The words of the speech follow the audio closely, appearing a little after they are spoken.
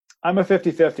I'm a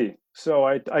 50-50. So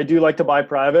I do like to buy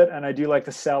private and I do like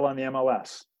to sell on the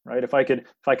MLS, right? If I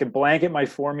could blanket my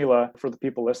formula for the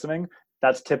people listening,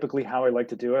 that's typically how I like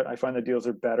to do it. I find the deals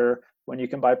are better when you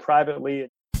can buy privately.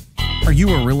 Are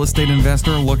you a real estate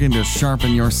investor looking to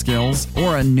sharpen your skills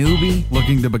or a newbie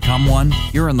looking to become one?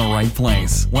 You're in the right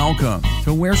place. Welcome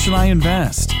to Where Should I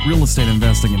Invest? Real Estate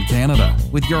Investing in Canada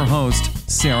with your host,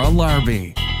 Sarah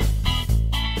Larbi.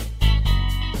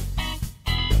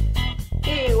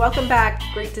 Hey, welcome back.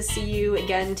 Great to see you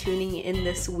again tuning in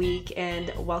this week,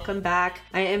 and welcome back.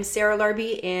 I am Sarah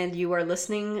Larbi and you are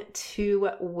listening to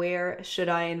Where Should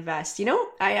I Invest? You know,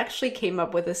 I actually came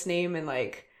up with this name in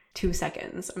like 2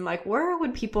 seconds. I'm like, what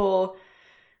would people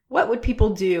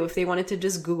do if they wanted to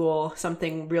just Google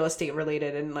something real estate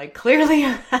related? And like, clearly,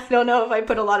 I don't know if I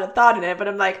put a lot of thought in it, but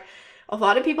I'm like, a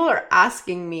lot of people are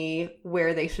asking me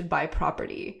where they should buy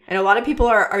property. And a lot of people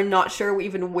are not sure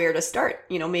even where to start.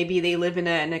 You know, maybe they live in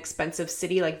an expensive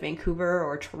city like Vancouver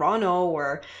or Toronto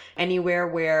or anywhere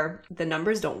where the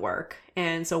numbers don't work.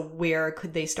 And so where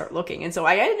could they start looking? And so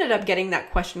I ended up getting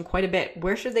that question quite a bit.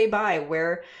 Where should they buy?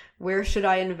 Where should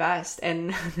I invest?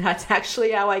 And that's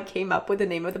actually how I came up with the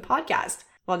name of the podcast.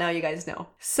 Well, now you guys know.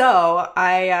 So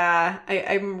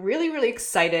I'm really, really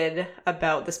excited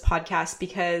about this podcast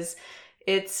because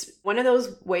it's one of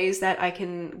those ways that I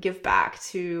can give back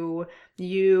to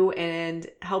you and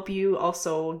help you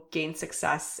also gain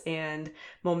success and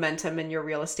momentum in your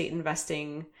real estate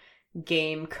investing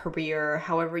game, career,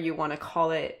 however you want to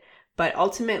call it. But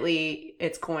ultimately,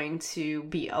 it's going to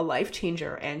be a life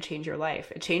changer and change your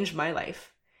life. It changed my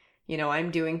life. You know, I'm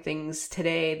doing things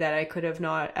today that I could have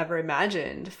not ever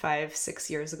imagined 5-6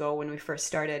 years ago when we first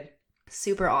started.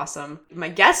 Super awesome. My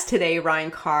guest today, Ryan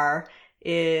Carr,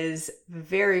 is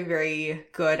very, very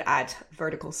good at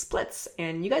vertical splits.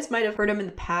 And you guys might have heard him in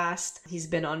the past. He's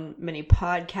been on many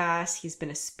podcasts. He's been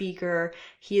a speaker.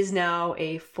 He is now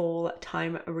a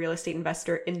full-time real estate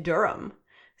investor in Durham.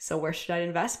 So where should I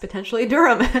invest? Potentially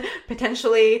Durham,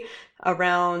 potentially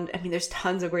around, there's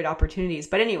tons of great opportunities.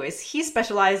 But anyways, he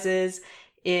specializes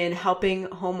in helping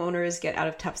homeowners get out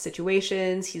of tough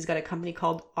situations. He's got a company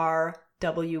called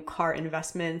RW Carr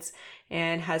Investments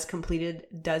and has completed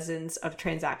dozens of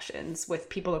transactions with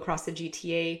people across the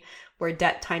GTA where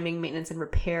debt, timing, maintenance, and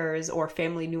repairs or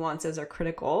family nuances are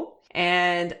critical.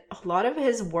 And a lot of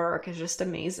his work is just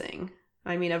amazing.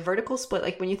 A vertical split,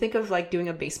 like when you think of like doing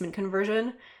a basement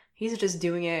conversion, he's just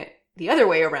doing it the other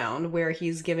way around where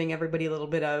he's giving everybody a little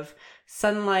bit of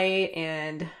sunlight,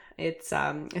 and it's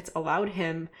allowed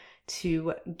him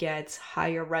to get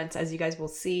higher rents, as you guys will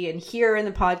see and hear in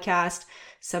the podcast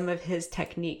some of his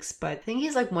techniques. But I think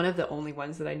he's like one of the only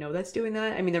ones that I know that's doing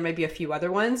that. There might be a few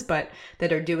other ones, but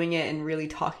that are doing it and really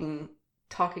talking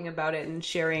about it and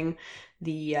sharing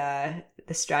the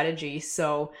strategy.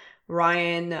 So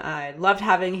Ryan, I loved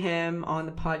having him on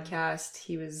the podcast.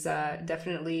 He was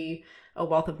definitely a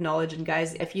wealth of knowledge. And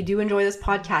guys, if you do enjoy this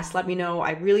podcast, let me know.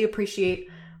 I really appreciate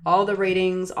all the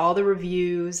ratings, all the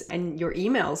reviews, and your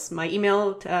emails. My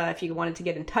email, if you wanted to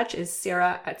get in touch, is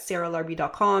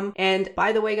sarah@sarahlarbi.com. And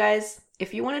by the way, guys,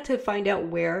 if you wanted to find out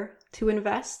where to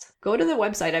invest, go to the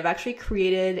website. I've actually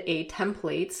created a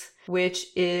template, which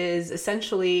is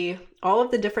essentially all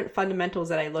of the different fundamentals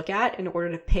that I look at in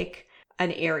order to pick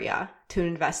an area to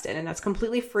invest in. And that's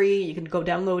completely free. You can go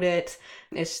download it.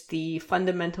 It's the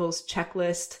fundamentals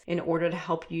checklist in order to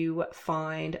help you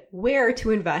find where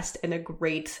to invest in a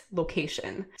great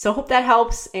location. So hope that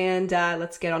helps. And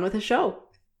let's get on with the show.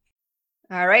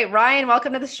 All right, Ryan,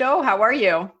 welcome to the show. How are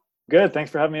you? Good. Thanks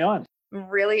for having me on. I'm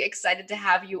really excited to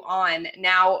have you on.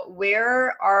 Now,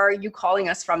 where are you calling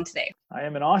us from today? I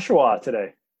am in Oshawa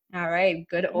today. All right.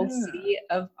 Good old city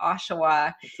of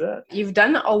Oshawa. That's it. You've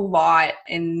done a lot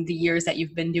in the years that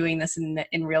you've been doing this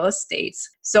in real estate.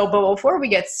 So, but before we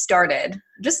get started,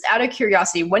 just out of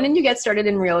curiosity, when did you get started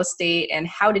in real estate and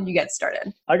how did you get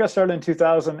started? I got started in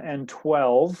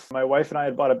 2012. My wife and I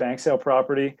had bought a bank sale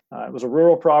property. It was a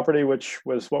rural property, which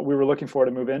was what we were looking for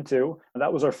to move into.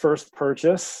 That was our first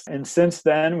purchase. And since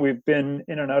then, we've been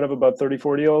in and out of about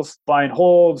 34 deals, buying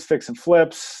holds, fix and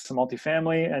flips, some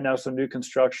multifamily, and now some new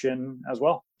construction as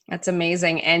well. That's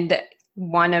amazing. And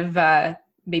one of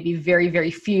maybe very, very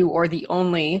few or the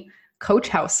only coach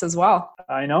house as well.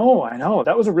 I know.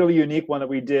 That was a really unique one that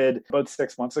we did about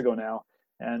 6 months ago now.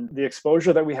 And the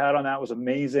exposure that we had on that was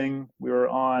amazing. We were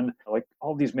on like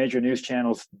all these major news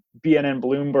channels, BNN,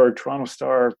 Bloomberg, Toronto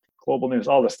Star, Global News,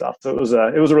 all this stuff. So it was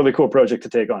a really cool project to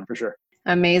take on for sure.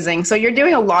 Amazing. So you're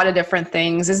doing a lot of different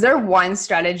things. Is there one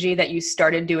strategy that you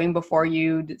started doing before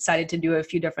you decided to do a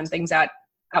few different things at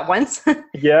at once?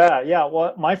 Yeah.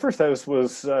 Well, my first house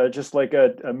was just like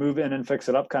a move in and fix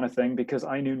it up kind of thing because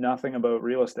I knew nothing about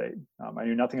real estate. I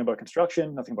knew nothing about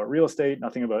construction, nothing about real estate,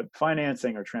 nothing about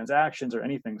financing or transactions or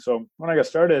anything. So when I got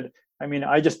started, I mean,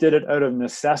 I just did it out of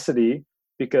necessity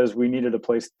because we needed a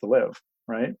place to live,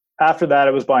 right? After that,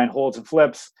 it was buying holds and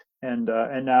flips. And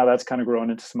now that's kind of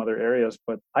grown into some other areas.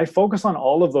 But I focus on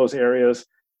all of those areas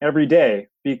every day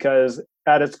because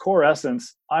at its core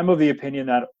essence, I'm of the opinion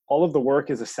that all of the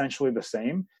work is essentially the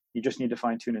same. You just need to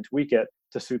fine tune and tweak it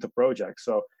to suit the project.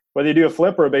 So whether you do a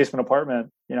flip or a basement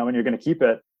apartment, and you're going to keep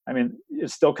it, I mean,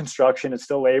 it's still construction, it's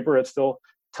still labor, it's still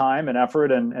time and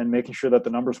effort and making sure that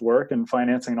the numbers work and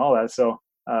financing and all that. So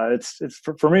it's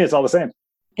for me, it's all the same.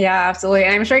 Yeah, absolutely.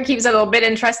 And I'm sure it keeps it a little bit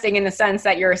interesting in the sense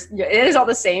that it is all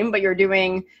the same, but you're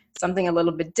doing something a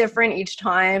little bit different each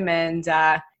time and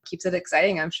keeps it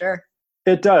exciting, I'm sure.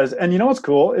 It does. And what's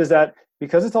cool is that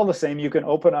because it's all the same, you can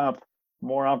open up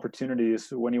more opportunities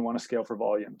when you want to scale for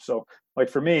volume. So like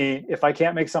for me, if I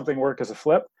can't make something work as a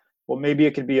flip, well, maybe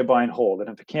it could be a buy and hold. And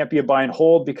if it can't be a buy and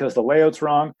hold because the layout's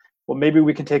wrong, well, maybe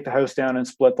we can take the house down and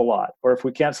split the lot. Or if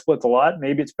we can't split the lot,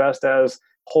 maybe it's best as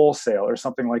wholesale or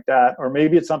something like that. Or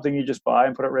maybe it's something you just buy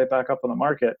and put it right back up on the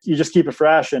market. You just keep it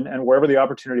fresh and wherever the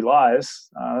opportunity lies,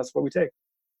 that's what we take.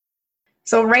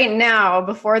 So right now,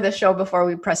 before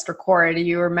we pressed record,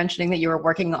 you were mentioning that you were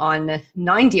working on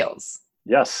 9 deals.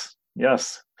 Yes.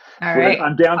 All right.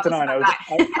 I'm down to 9.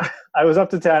 I was up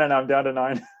to 10 and now I'm down to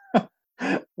 9.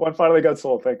 One finally got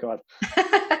sold, thank God.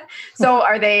 So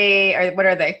what are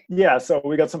they? Yeah, so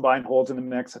we got some buy and holds in the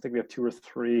mix. I think we have 2 or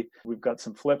 3. We've got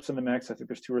some flips in the mix. I think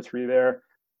there's 2 or 3 there.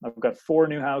 I've got 4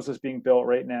 new houses being built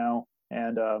right now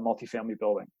and a multifamily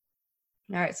building.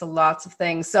 All right, so lots of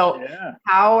things. So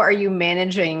How are you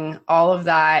managing all of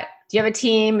that? Do you have a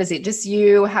team? Is it just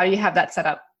you? How do you have that set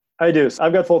up? I do. So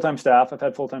I've got full-time staff. I've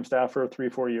had full-time staff for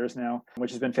 3-4 years now,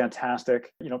 which has been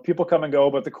fantastic. People come and go,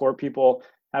 but the core people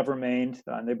have remained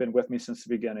and they've been with me since the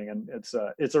beginning. And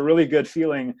it's a really good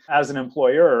feeling as an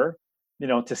employer,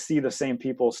 to see the same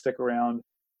people stick around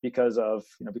because of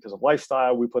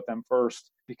lifestyle. We put them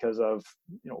first because of,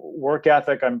 work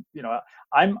ethic.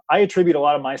 I attribute a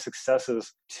lot of my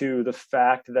successes to the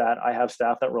fact that I have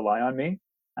staff that rely on me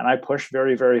and I push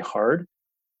very, very hard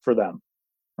for them.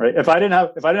 Right. If I didn't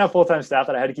have full-time staff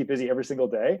that I had to keep busy every single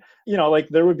day,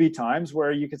 there would be times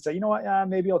where you could say,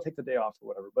 maybe I'll take the day off or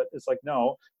whatever. But it's like,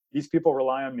 no, these people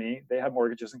rely on me. They have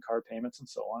mortgages and car payments and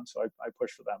so on. So I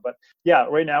push for them. But yeah,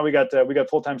 right now we got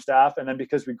full-time staff. And then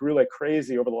because we grew like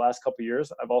crazy over the last couple of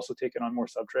years, I've also taken on more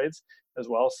sub-trades as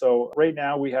well. So right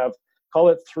now we have, call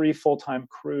it 3 full-time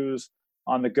crews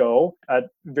on the go at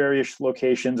various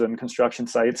locations and construction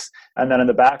sites. And then in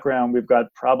the background, we've got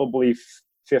probably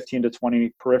 15 to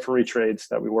 20 periphery trades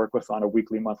that we work with on a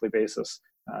weekly, monthly basis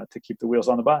to keep the wheels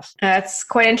on the bus. That's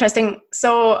quite interesting.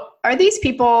 So are these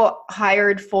people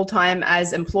hired full-time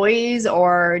as employees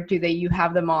or you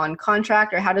have them on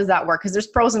contract or how does that work? Because there's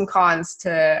pros and cons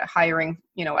to hiring,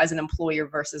 as an employer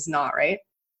versus not, right?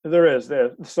 There is.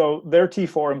 So they're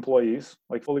T4 employees,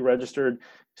 like fully registered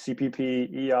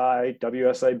CPP, EI,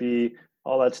 WSIB,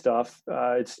 all that stuff.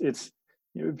 It's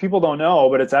people don't know,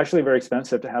 but it's actually very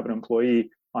expensive to have an employee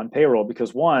on payroll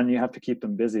because one, you have to keep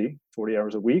them busy 40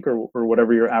 hours a week or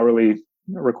whatever your hourly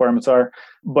requirements are.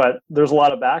 But there's a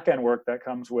lot of back end work that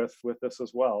comes with this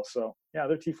as well. So yeah,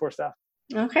 they're T4 staff.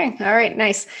 Okay. All right.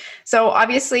 Nice. So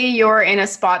obviously you're in a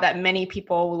spot that many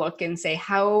people look and say,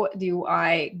 how do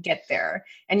I get there?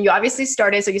 And you obviously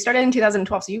started in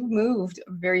 2012. So you moved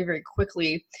very, very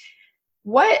quickly.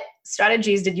 What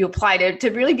strategies did you apply to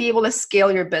really be able to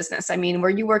scale your business? I mean, were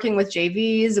you working with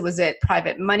JVs? Was it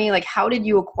private money? Like, how did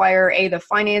you acquire the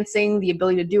financing, the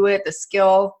ability to do it, the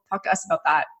skill? Talk to us about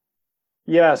that.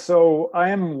 Yeah, so I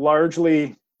am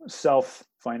largely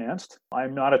self-financed.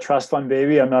 I'm not a trust fund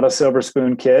baby. I'm not a silver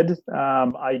spoon kid.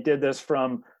 I did this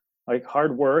from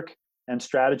hard work and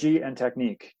strategy and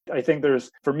technique. I think there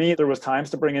was times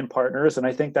to bring in partners. And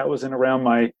I think that was in around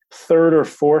my 3rd or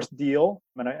 4th deal.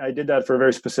 And I did that for a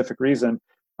very specific reason.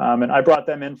 And I brought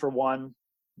them in for 1,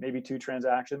 maybe 2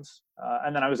 transactions.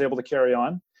 And then I was able to carry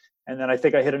on. And then I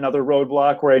think I hit another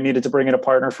roadblock where I needed to bring in a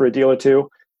partner for a deal or 2.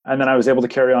 And then I was able to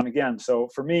carry on again. So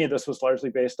for me, this was largely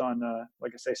based on,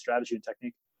 like I say, strategy and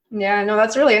technique. Yeah, no,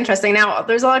 that's really interesting. Now,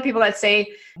 there's a lot of people that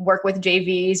say work with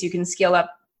JVs, you can scale up.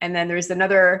 And then there's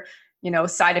another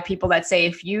side of people that say,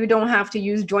 if you don't have to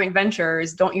use joint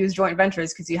ventures, don't use joint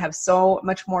ventures because you have so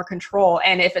much more control.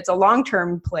 And if it's a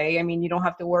long-term play, I mean, you don't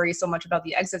have to worry so much about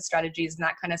the exit strategies and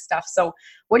that kind of stuff. So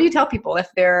what do you tell people if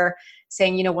they're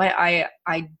saying, you know what, I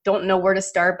don't know where to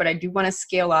start, but I do want to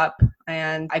scale up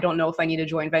and I don't know if I need a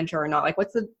joint venture or not? Like,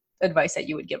 what's the advice that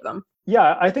you would give them?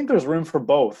 Yeah, I think there's room for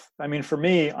both. I mean, for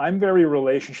me, I'm very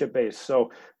relationship based.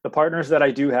 So the partners that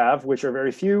I do have, which are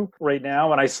very few right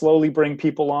now, and I slowly bring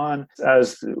people on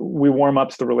as we warm up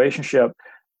to the relationship,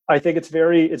 I think it's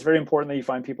very important that you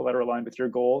find people that are aligned with your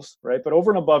goals, right? But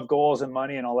over and above goals and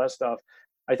money and all that stuff,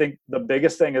 I think the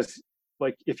biggest thing is,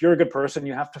 like, if you're a good person,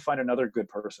 you have to find another good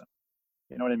person.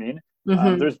 You know what I mean?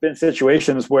 There's been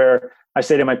situations where I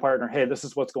say to my partner, hey, this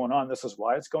is what's going on. This is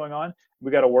why it's going on.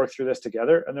 We got to work through this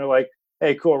together. And they're like,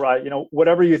 hey, cool, right?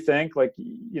 Whatever you think, like,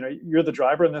 you're the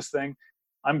driver in this thing.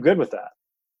 I'm good with that.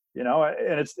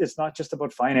 And it's not just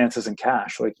about finances and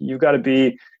cash. Like, you've got to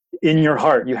be in your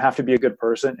heart. You have to be a good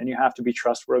person, and you have to be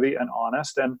trustworthy and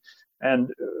honest.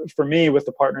 And for me, with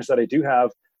the partners that I do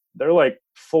have, they're like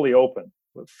fully open,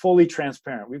 fully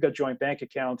transparent. We've got joint bank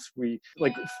accounts.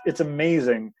 It's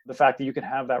amazing the fact that you can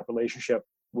have that relationship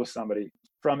with somebody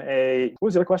what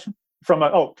was the other question?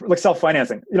 Like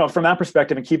self-financing, from that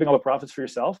perspective and keeping all the profits for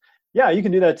yourself. Yeah, you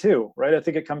can do that too, right? I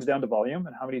think it comes down to volume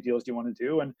and how many deals do you want to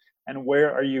do, and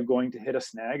where are you going to hit a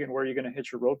snag and where are you going to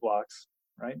hit your roadblocks,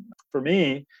 right? For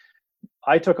me,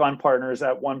 I took on partners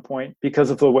at one point because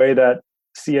of the way that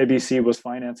CIBC was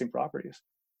financing properties,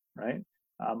 right?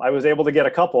 I was able to get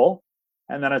a couple.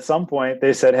 And then at some point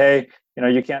they said, hey,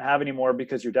 you can't have any more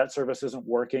because your debt service isn't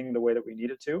working the way that we need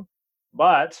it to.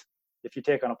 But if you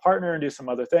take on a partner and do some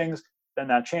other things, then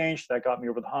that changed. That got me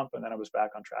over the hump. And then I was back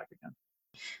on track again.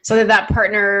 So did that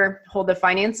partner hold the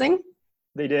financing?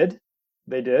 They did.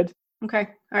 Okay.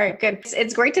 All right, good.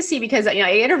 It's great to see because, I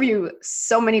interview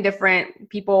so many different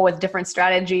people with different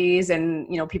strategies and,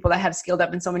 people that have scaled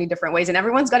up in so many different ways, and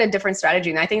everyone's got a different strategy.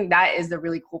 And I think that is the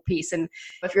really cool piece. And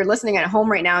if you're listening at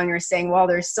home right now and you're saying, well,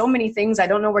 there's so many things, I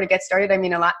don't know where to get started. I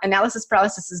mean, analysis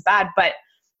paralysis is bad, but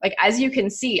like, as you can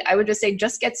see, I would just say,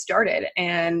 just get started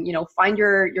and, find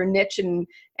your niche and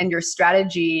your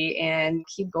strategy and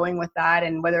keep going with that.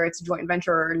 And whether it's a joint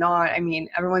venture or not, I mean,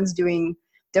 everyone's doing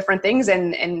different things,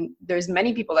 and there's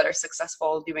many people that are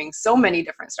successful doing so many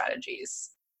different strategies.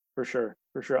 For sure.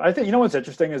 I think, what's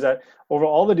interesting is that over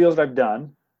all the deals that I've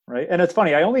done, right? And it's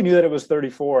funny, I only knew that it was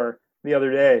 34 the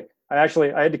other day. I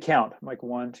had to count. I'm like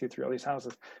 1, 2, 3, all these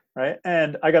houses, right?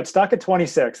 And I got stuck at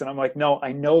 26, and I'm like, no,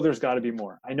 I know there's got to be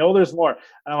more. I know there's more.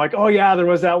 And I'm like, oh yeah, there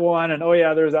was that one, and oh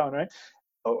yeah, there's that one, right?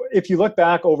 If you look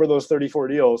back over those 34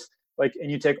 deals,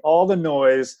 and you take all the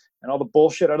noise and all the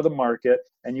bullshit out of the market,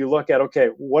 and you look at, okay,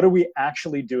 what are we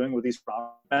actually doing with these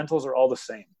fundamentals? Are all the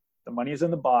same. The money is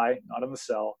in the buy, not in the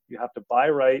sell. You have to buy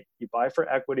right. You buy for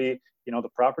equity. The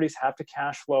properties have to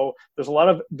cash flow. There's a lot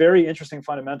of very interesting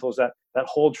fundamentals that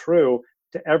hold true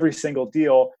to every single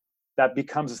deal that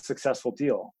becomes a successful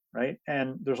deal, right?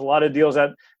 And there's a lot of deals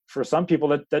that, for some people,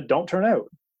 that don't turn out,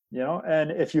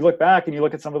 and if you look back and you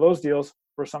look at some of those deals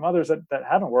for some others that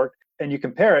haven't worked, and you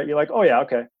compare it, you're like, oh yeah,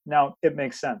 okay, now it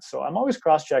makes sense. So I'm always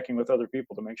cross-checking with other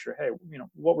people to make sure, hey,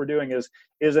 what we're doing is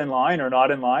in line or not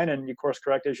in line, and you course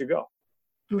correct as you go.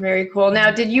 Very cool.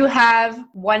 Now, did you have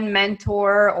one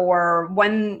mentor or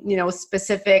one,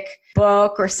 specific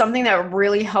book or something that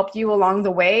really helped you along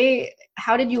the way?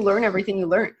 How did you learn everything you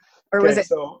learned? Or was it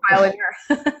trial and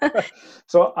error?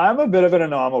 So I'm a bit of an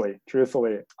anomaly,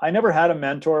 truthfully. I never had a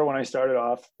mentor when I started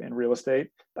off in real estate.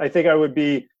 I think I would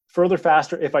be further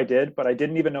faster if I did, but I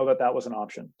didn't even know that was an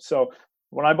option. So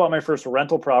when I bought my first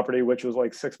rental property, which was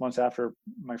like 6 months after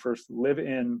my first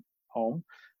live-in home,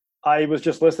 I was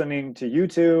just listening to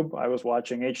YouTube. I was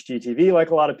watching HGTV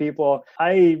like a lot of people.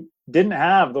 I didn't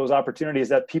have those opportunities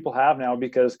that people have now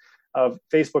because of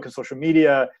Facebook and social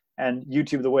media and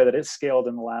YouTube, the way that it's scaled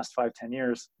in the last 5-10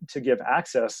 years to give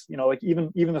access. Even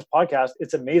this podcast,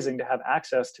 it's amazing to have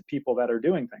access to people that are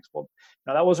doing things. Well,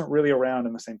 that wasn't really around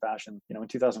in the same fashion, in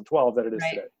 2012 that it is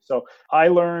today. So I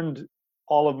learned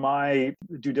all of my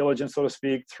due diligence, so to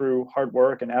speak, through hard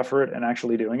work and effort and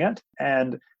actually doing it.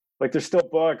 And there's still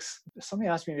books. Somebody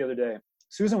asked me the other day,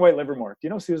 Susan White Livermore. Do you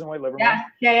know Susan White Livermore?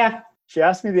 Yeah. She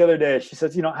asked me the other day, she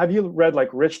says, have you read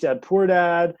Rich Dad, Poor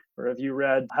Dad? Or have you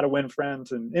read How to Win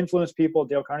Friends and Influence People,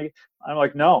 Dale Carnegie? I'm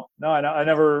like, no, I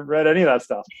never read any of that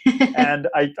stuff. And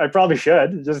I probably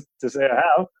should, just to say I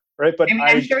have, right? But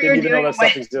I'm sure you're doing what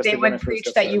they would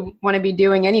preach that you want to be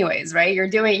doing anyways, right? You're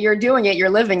doing it, you're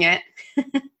living it.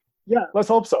 Yeah, let's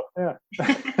hope so, yeah.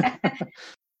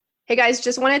 Hey guys,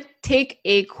 just want to take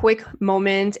a quick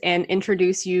moment and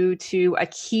introduce you to a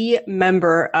key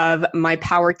member of my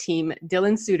power team.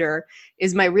 Dylan Suter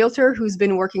is my realtor who's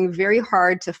been working very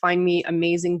hard to find me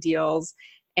amazing deals.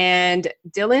 And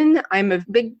Dylan, I'm a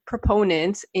big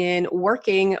proponent in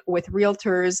working with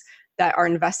realtors that are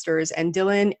investors. And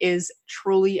Dylan is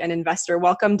truly an investor.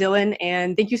 Welcome, Dylan.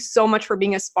 And thank you so much for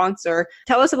being a sponsor.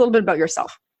 Tell us a little bit about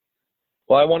yourself.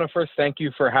 Well, I want to first thank you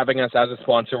for having us as a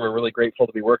sponsor. We're really grateful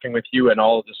to be working with you and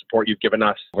all of the support you've given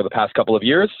us over the past couple of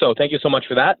years. So thank you so much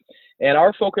for that. And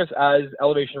our focus as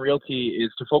Elevation Realty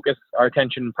is to focus our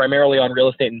attention primarily on real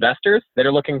estate investors that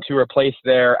are looking to replace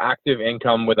their active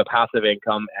income with a passive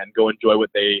income and go enjoy what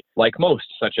they like most,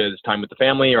 such as time with the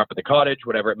family or up at the cottage,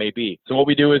 whatever it may be. So what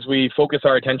we do is we focus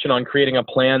our attention on creating a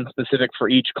plan specific for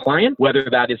each client, whether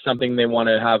that is something they want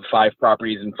to have 5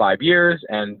 properties in 5 years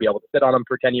and be able to sit on them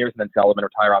for 10 years and then sell them and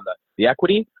retire on the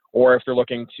equity, or if they're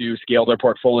looking to scale their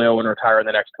portfolio and retire in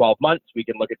the next 12 months, we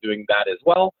can look at doing that as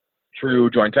well through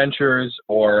joint ventures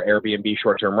or Airbnb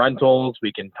short-term rentals.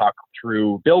 We can talk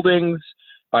through buildings,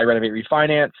 buy, renovate,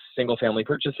 refinance, single-family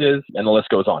purchases, and the list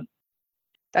goes on.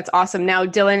 That's awesome. Now,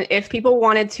 Dylan, if people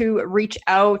wanted to reach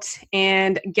out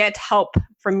and get help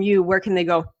from you, where can they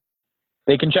go?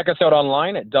 They can check us out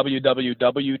online at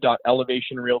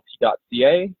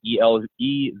www.elevationrealty.ca,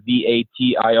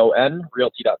 ELEVATION,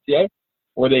 realty.ca,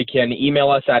 or they can email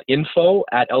us at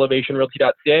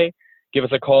info@elevationrealty.ca. Give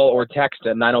us a call or text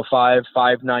at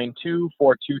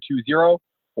 905-592-4220,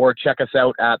 or check us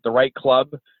out at The Right Club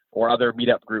or other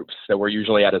meetup groups that we're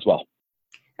usually at as well.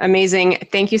 Amazing.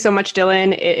 Thank you so much,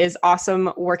 Dylan. It is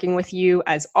awesome working with you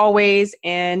as always.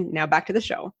 And now back to the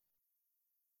show.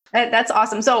 That's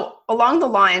awesome. So along the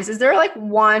lines, is there like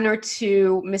 1 or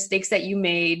 2 mistakes that you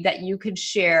made that you could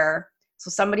share so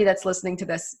somebody that's listening to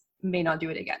this may not do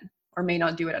it again or may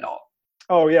not do it at all?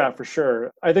 Oh yeah, for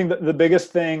sure. I think the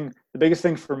biggest thing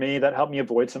for me that helped me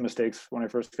avoid some mistakes when I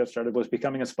first got started was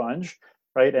becoming a sponge,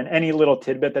 right? And any little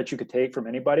tidbit that you could take from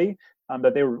anybody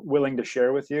that they were willing to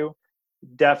share with you,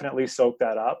 definitely soak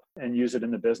that up and use it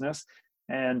in the business.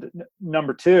 And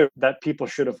number 2 that people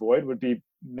should avoid would be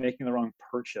making the wrong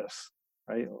purchase,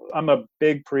 right? I'm a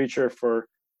big preacher for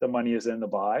the money is in the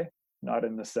buy, not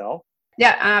in the sell.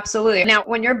 Yeah, absolutely. Now,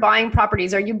 when you're buying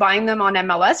properties, are you buying them on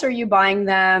MLS or are you buying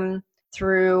them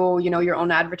through, your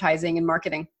own advertising and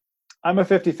marketing? I'm a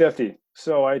 50-50.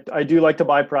 So I do like to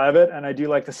buy private and I do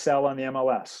like to sell on the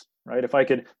MLS, right? If I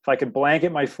could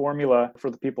blanket my formula for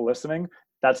the people listening,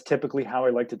 that's typically how I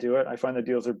like to do it. I find the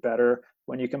deals are better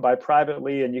when you can buy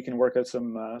privately and you can work out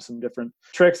some different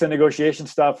tricks and negotiation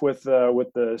stuff with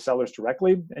the sellers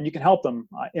directly, and you can help them.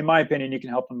 In my opinion, you can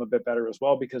help them a bit better as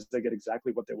well because they get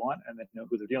exactly what they want and they know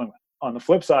who they're dealing with. On the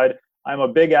flip side, I'm a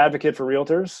big advocate for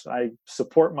realtors. I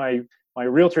support my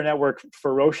realtor network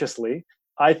ferociously.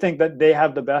 I think that they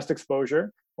have the best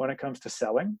exposure when it comes to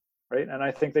selling, right? And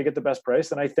I think they get the best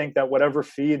price. And I think that whatever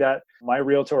fee that my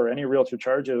realtor or any realtor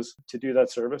charges to do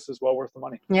that service is well worth the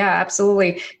money. Yeah,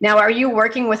 absolutely. Now, are you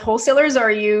working with wholesalers or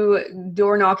are you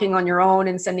door knocking on your own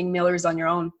and sending mailers on your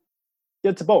own?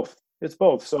 It's both.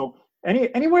 So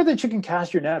anywhere that you can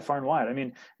cast your net far and wide. I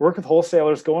mean, work with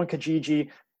wholesalers, go on Kijiji,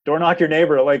 door knock your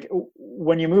neighbor. Like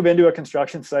when you move into a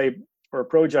construction site or a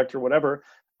project or whatever,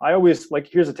 I always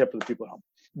here's a tip for the people at home.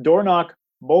 Door knock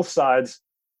both sides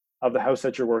of the house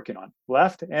that you're working on,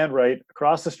 left and right,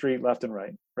 across the street, left and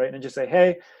right? And just say,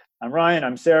 hey, I'm Ryan,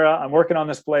 I'm Sarah, I'm working on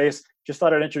this place. Just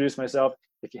thought I'd introduce myself.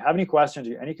 If you have any questions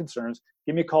or any concerns,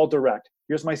 give me a call direct.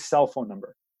 Here's my cell phone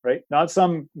number, right? Not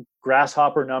some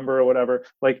grasshopper number or whatever.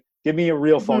 Give me a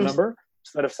real phone number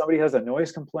so that if somebody has a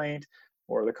noise complaint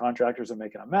or the contractors are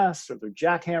making a mess or they're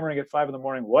jackhammering at 5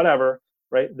 a.m, whatever,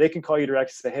 right? They can call you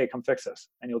direct and say, hey, come fix this,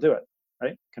 and you'll do it,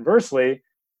 right? Conversely,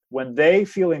 when they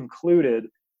feel included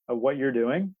of what you're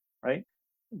doing, right,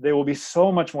 they will be so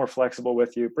much more flexible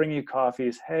with you, bring you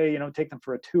coffees, hey, take them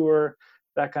for a tour,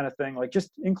 that kind of thing.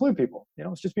 Just include people,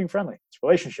 it's just being friendly. It's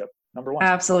relationship, number 1.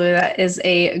 Absolutely. That is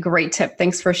a great tip.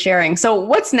 Thanks for sharing. So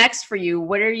what's next for you?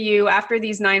 What are you, after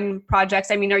these 9 projects,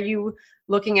 are you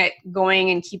looking at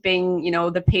going and keeping,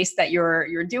 the pace that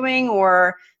you're doing,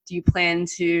 or do you plan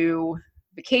to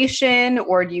vacation,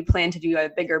 or do you plan to do a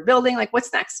bigger building?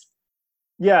 What's next?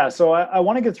 Yeah, so I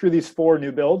want to get through these 4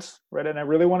 new builds, right? And I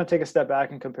really want to take a step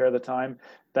back and compare the time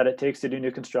that it takes to do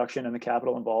new construction and the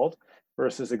capital involved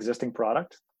versus existing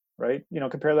product, right?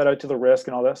 Compare that out to the risk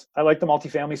and all this. I like the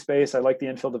multifamily space. I like the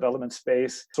infill development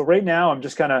space. So right now, I'm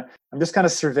just kind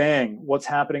of surveying what's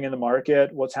happening in the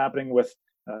market, what's happening with,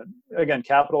 again,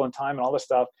 capital and time and all this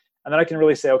stuff. And then I can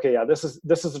really say, okay, yeah, this is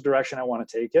the direction I want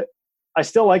to take it. I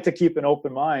still like to keep an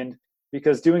open mind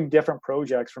because doing different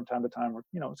projects from time to time,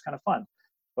 it's kind of fun.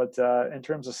 But in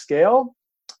terms of scale,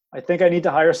 I think I need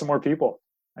to hire some more people.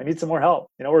 I need some more help.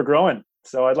 We're growing.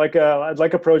 So I'd like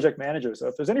a project manager. So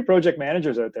if there's any project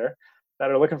managers out there that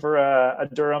are looking for a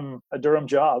Durham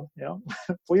job,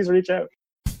 please reach out.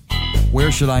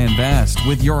 Where Should I Invest?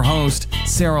 With your host,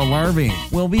 Sarah Larbi.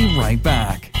 We'll be right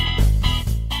back.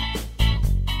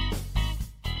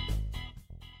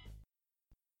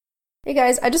 Hey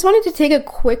guys, I just wanted to take a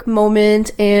quick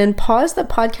moment and pause the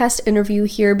podcast interview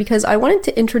here because I wanted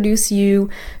to introduce you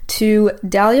to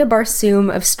Dalia Barsoum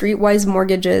of Streetwise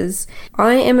Mortgages.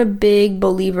 I am a big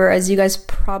believer, as you guys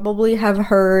probably have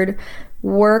heard,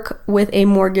 work with a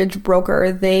mortgage broker.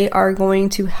 They are going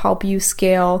to help you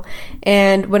scale.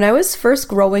 And when I was first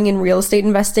growing in real estate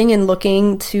investing and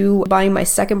looking to buying my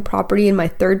second property and my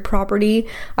third property,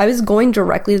 I was going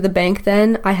directly to the bank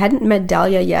then. I hadn't met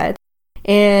Dalia yet.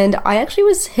 And I actually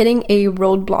was hitting a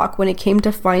roadblock when it came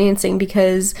to financing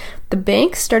because the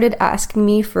bank started asking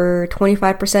me for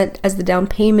 25% as the down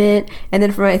payment. And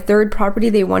then for my third property,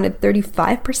 they wanted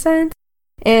 35%.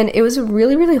 And it was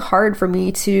really, really hard for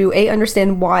me to A,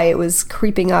 understand why it was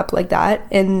creeping up like that.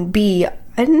 And B,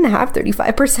 I didn't have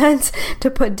 35% to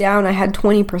put down. I had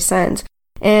 20%.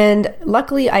 And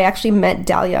luckily, I actually met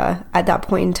Dalia at that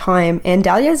point in time. And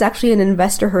Dalia is actually an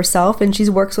investor herself, and she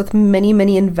works with many,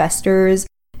 many investors.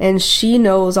 And she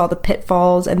knows all the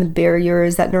pitfalls and the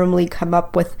barriers that normally come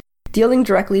up with dealing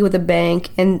directly with a bank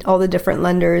and all the different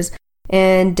lenders.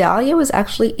 And Dalia was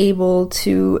actually able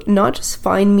to not just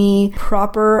find me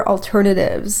proper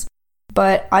alternatives,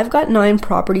 but I've got 9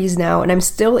 properties now and I'm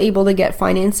still able to get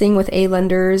financing with A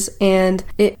lenders, and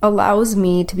it allows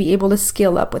me to be able to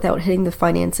scale up without hitting the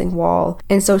financing wall.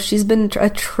 And so she's been a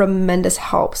tremendous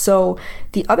help. So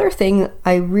the other thing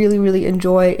I really, really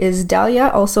enjoy is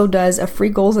Dalia also does a free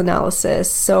goals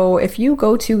analysis. So if you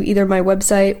go to either my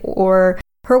website or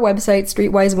her website,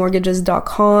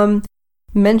 streetwisemortgages.com,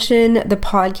 mention the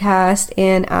podcast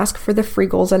and ask for the free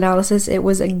goals analysis, it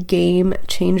was a game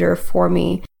changer for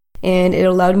me. And it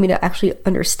allowed me to actually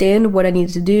understand what I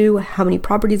needed to do, how many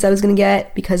properties I was going to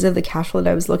get because of the cash flow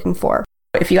that I was looking for.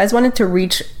 If you guys wanted to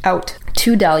reach out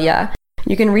to Dalia,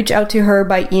 you can reach out to her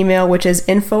by email, which is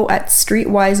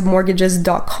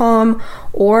info@streetwisemortgages.com,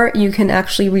 or you can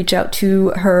actually reach out to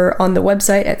her on the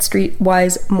website at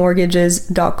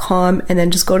streetwisemortgages.com and then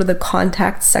just go to the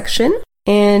contact section.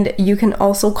 And you can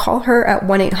also call her at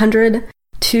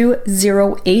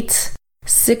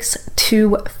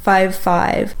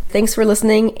 1-800-208-6255. Thanks for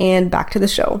listening, and back to the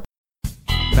show.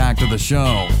 Back to the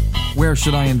show. Where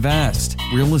should I invest?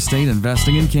 Real estate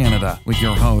investing in Canada with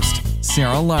your host,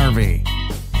 Sarah Larbi.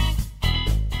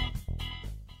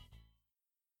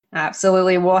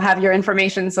 Absolutely. We'll have your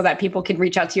information so that people can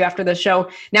reach out to you after the show.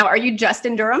 Now, are you just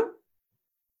in Durham?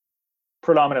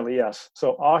 Predominantly, yes.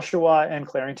 So Oshawa and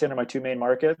Clarington are my 2 main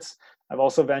markets. I've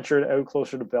also ventured out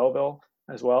closer to Belleville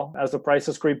as well. As the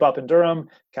prices creep up in Durham,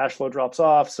 cash flow drops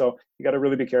off. So you got to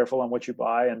really be careful on what you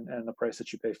buy and the price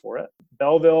that you pay for it.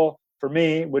 Belleville, for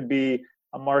me, would be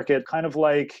a market kind of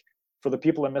like for the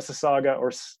people in Mississauga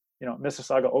or,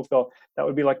 Mississauga, Oakville, that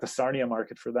would be like the Sarnia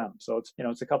market for them. So it's,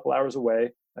 it's a couple hours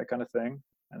away, that kind of thing.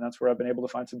 And that's where I've been able to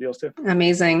find some deals too.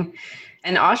 Amazing.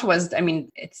 And Oshawa's,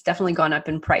 it's definitely gone up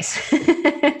in price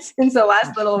since the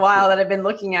last little while that I've been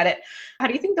looking at it. How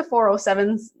do you think the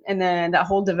 407s and then that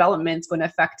whole development is going to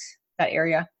affect that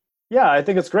area? Yeah, I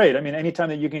think it's great. Anytime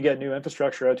that you can get new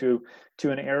infrastructure out to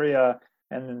an area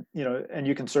and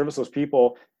you can service those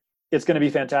people, it's going to be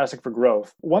fantastic for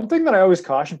growth. One thing that I always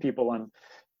caution people on,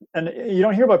 and you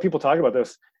don't hear about people talking about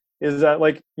this, is that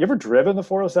you ever driven the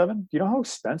 407? Do you know how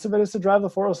expensive it is to drive the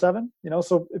 407?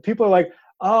 So people are like,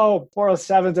 oh,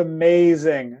 407's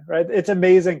amazing, right? It's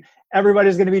amazing.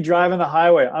 Everybody's going to be driving the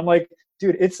highway. I'm like,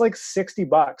 dude, it's like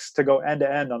 $60 to go end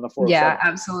to end on the 407. Yeah,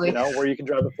 absolutely. Where you can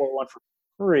drive the 401 for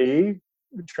free,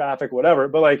 traffic, whatever.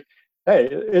 But hey,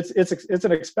 it's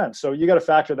an expense. So you got to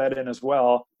factor that in as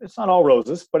well. It's not all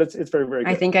roses, but it's very, very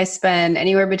good. I think I spend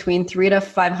anywhere between $300 to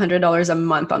 $500 a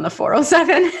month on the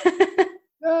 407.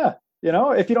 Yeah.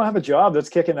 If you don't have a job that's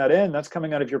kicking that in, that's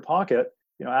coming out of your pocket,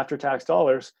 after tax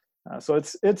dollars. So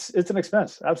it's an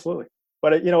expense. Absolutely.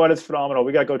 But you know what? It's phenomenal.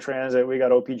 We got Go Transit. We got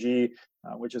OPG,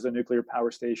 which is a nuclear power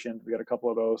station. We got a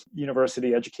couple of those.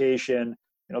 University education.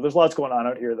 There's lots going on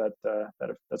out here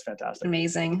that's fantastic.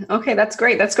 Amazing. Okay. That's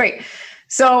great.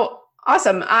 So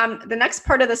awesome. The next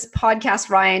part of this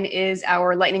podcast, Ryan, is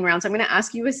our lightning round. So I'm going to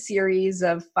ask you a series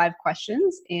of 5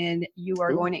 questions, and you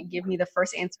are going to give me the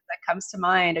first answer that comes to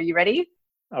mind. Are you ready?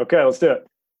 Okay, let's do it.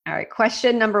 All right.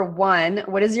 Question number 1.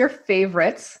 What is your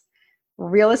favorite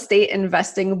real estate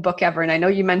investing book ever? And I know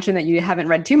you mentioned that you haven't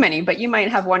read too many, but you might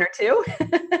have 1 or 2.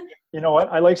 You know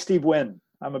what? I like Steve Wynn.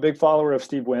 I'm a big follower of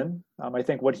Steve Wynn. I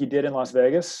think what he did in Las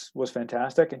Vegas was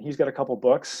fantastic. And he's got a couple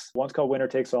books. One's called Winner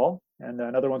Takes All, and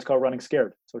another one's called Running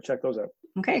Scared. So check those out.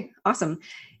 Okay, awesome.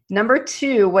 Number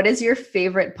 2, what is your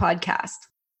favorite podcast?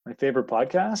 My favorite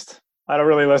podcast? I don't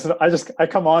really listen. I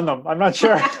come on them. I'm not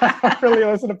sure. I don't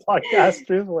really listen to podcasts,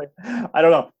 truthfully. I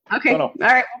don't know. Okay. Don't know.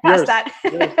 All right. We'll pass Yours. that.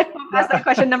 We'll pass that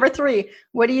question. Number 3,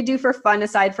 what do you do for fun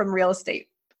aside from real estate?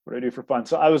 What do I do for fun?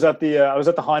 So I was at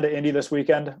the Honda Indy this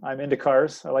weekend. I'm into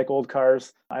cars. I like old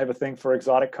cars. I have a thing for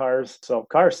exotic cars. So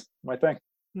cars, my thing.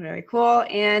 Very cool.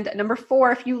 And number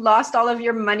 4, if you lost all of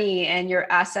your money and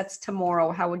your assets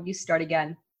tomorrow, how would you start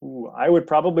again? Ooh, I would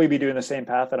probably be doing the same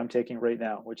path that I'm taking right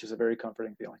now, which is a very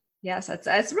comforting feeling. Yes,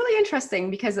 that's really interesting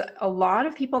because a lot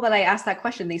of people that I ask that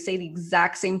question, they say the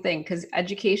exact same thing because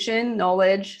education,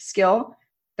 knowledge, skill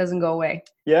doesn't go away.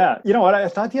 Yeah. You know what? I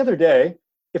thought the other day,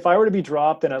 if I were to be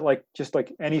dropped in just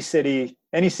like any city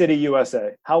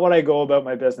USA, how would I go about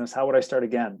my business? How would I start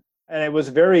again? And it was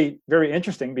very, very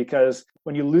interesting because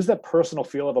when you lose that personal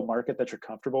feel of a market that you're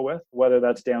comfortable with, whether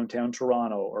that's downtown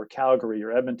Toronto or Calgary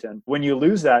or Edmonton, when you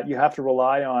lose that, you have to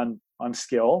rely on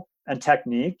skill and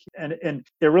technique, and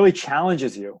it really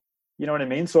challenges you. You know what I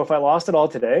mean? So if I lost it all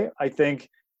today, I think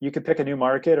you could pick a new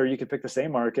market or you could pick the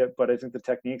same market, but I think the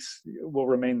techniques will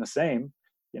remain the same,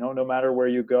 no matter where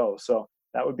you go. So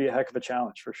that would be a heck of a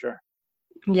challenge for sure.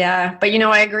 Yeah, but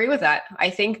I agree with that. I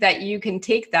think that you can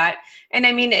take that. And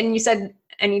I mean, and you said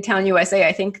Anytown USA,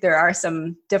 I think there are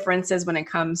some differences when it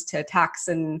comes to tax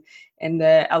and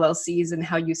the LLCs and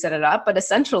how you set it up, but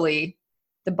essentially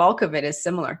the bulk of it is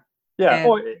similar. Yeah.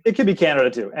 Oh, it could be Canada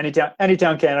too.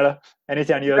 Anytown Canada,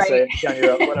 Anytown USA, right. Anytown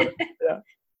Europe, whatever. Yeah.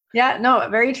 Yeah, no,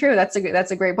 very true. That's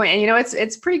a great point. And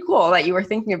it's pretty cool that you were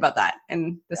thinking about that.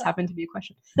 And this happened to be a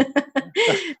question. All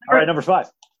right, number 5.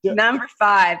 Yeah. Number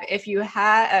 5, if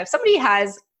somebody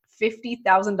has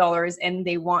 $50,000 and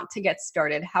they want to get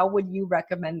started, how would you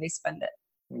recommend they spend it?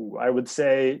 Ooh, I would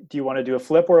say, do you want to do a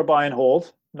flip or a buy and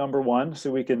hold? Number 1, so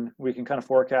we can kind of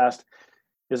forecast,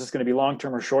 is this going to be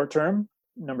long-term or short-term?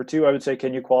 Number 2, I would say,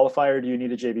 can you qualify or do you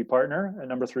need a JV partner? And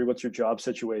number 3, what's your job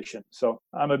situation? So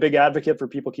I'm a big advocate for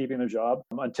people keeping their job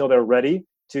until they're ready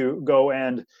to go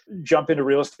and jump into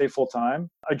real estate full time.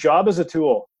 A job is a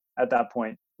tool at that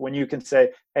point when you can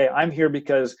say, hey, I'm here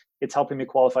because it's helping me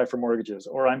qualify for mortgages,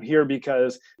 or I'm here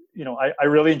because, I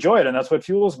really enjoy it and that's what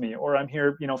fuels me, or I'm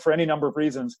here, for any number of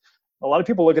reasons. A lot of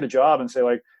people look at a job and say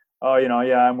like, oh,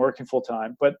 yeah, I'm working full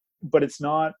time, but it's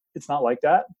not like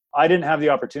that. I didn't have the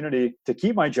opportunity to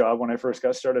keep my job when I first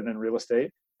got started in real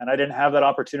estate. And I didn't have that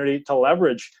opportunity to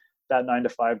leverage that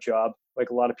 9-to-5 job like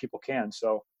a lot of people can.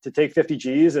 So to take 50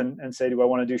 G's and say, do I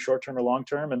want to do short-term or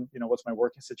long-term? And, what's my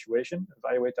working situation?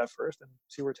 Evaluate that first and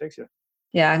see where it takes you.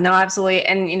 Yeah, no, absolutely.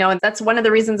 And, that's one of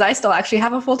the reasons I still actually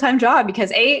have a full-time job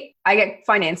because A, I get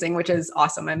financing, which is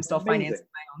awesome. I'm still financing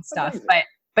my own stuff.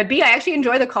 But B, I actually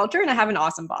enjoy the culture and I have an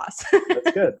awesome boss.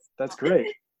 That's good. That's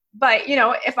great. But,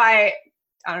 if I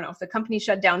don't know, if the company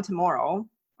shut down tomorrow,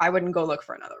 I wouldn't go look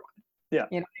for another one. Yeah.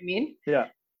 You know what I mean? Yeah.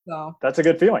 So that's a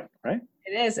good feeling, right?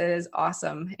 It is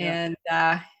awesome. Yeah. And,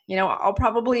 I'll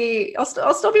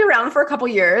still be around for a couple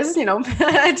years, 2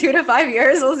 to 5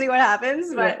 years. We'll see what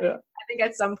happens. But I think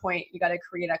at some point you got to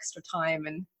create extra time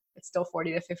and it's still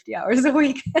 40 to 50 hours a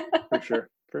week. For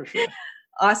sure.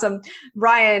 Awesome.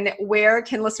 Ryan, where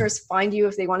can listeners find you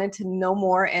if they wanted to know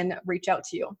more and reach out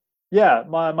to you? Yeah,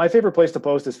 my favorite place to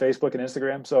post is Facebook and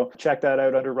Instagram. So check that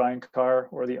out under Ryan Carr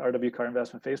or the RW Carr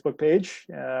Investment Facebook page.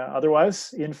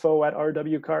 Otherwise,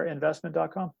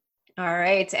 info@rwcarinvestment.com. All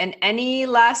right. And any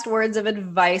last words of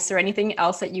advice or anything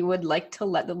else that you would like to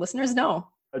let the listeners know?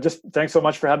 Just thanks so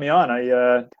much for having me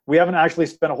on. We haven't actually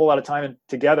spent a whole lot of time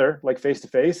together, like face to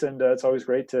face, and it's always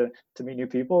great to meet new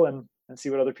people and see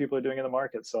what other people are doing in the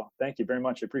market. So thank you very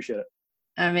much. I appreciate it.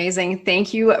 Amazing.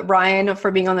 Thank you, Ryan,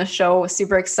 for being on the show.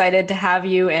 Super excited to have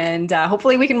you. And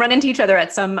hopefully we can run into each other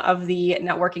at some of the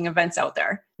networking events out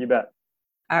there. You bet.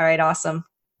 All right. Awesome.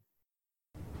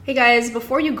 Hey guys,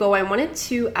 before you go, I wanted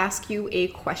to ask you a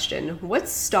question.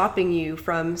 What's stopping you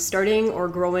from starting or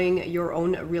growing your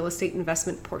own real estate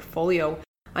investment portfolio?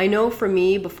 I know for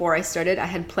me, before I started, I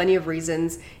had plenty of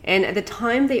reasons. And at the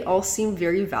time, they all seemed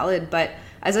very valid. But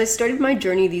as I started my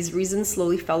journey, these reasons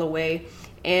slowly fell away.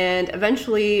 And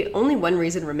eventually, only one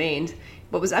reason remained.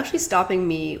 What was actually stopping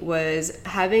me was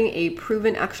having a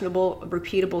proven, actionable,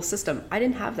 repeatable system. I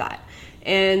didn't have that.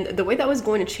 And the way that was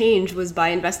going to change was by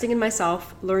investing in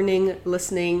myself, learning,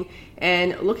 listening,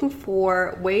 and looking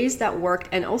for ways that worked.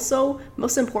 And also,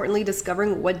 most importantly,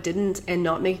 discovering what didn't and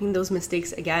not making those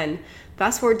mistakes again.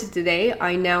 Fast forward to today,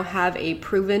 I now have a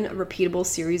proven, repeatable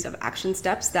series of action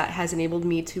steps that has enabled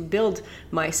me to build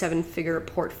my 7-figure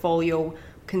portfolio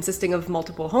consisting of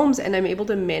multiple homes, and I'm able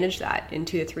to manage that in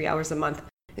 2 to 3 hours a month.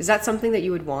 Is that something that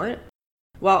you would want?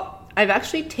 Well, I've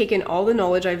actually taken all the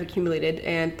knowledge I've accumulated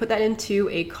and put that into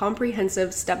a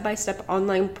comprehensive step-by-step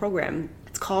online program.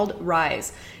 It's called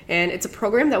Rise, and it's a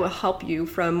program that will help you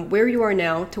from where you are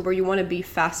now to where you want to be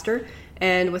faster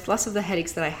and with less of the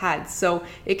headaches that I had. So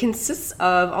it consists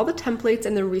of all the templates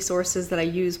and the resources that I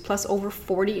use, plus over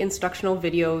 40 instructional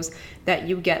videos that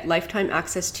you get lifetime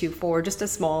access to for just a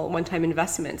small one-time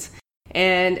investment.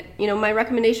 And, my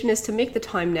recommendation is to make the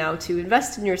time now to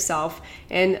invest in yourself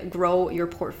and grow your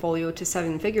portfolio to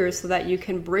 7 figures so that you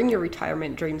can bring your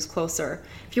retirement dreams closer.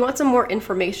 If you want some more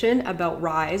information about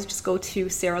Rise, just go to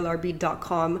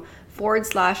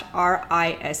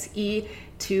sarahlarby.com/RISE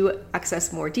to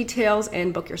access more details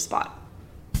and book your spot.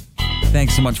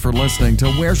 Thanks so much for listening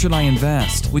to Where Should I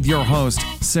Invest with your host,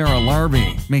 Sarah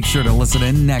Larby. Make sure to listen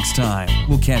in next time.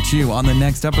 We'll catch you on the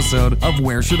next episode of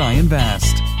Where Should I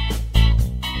Invest?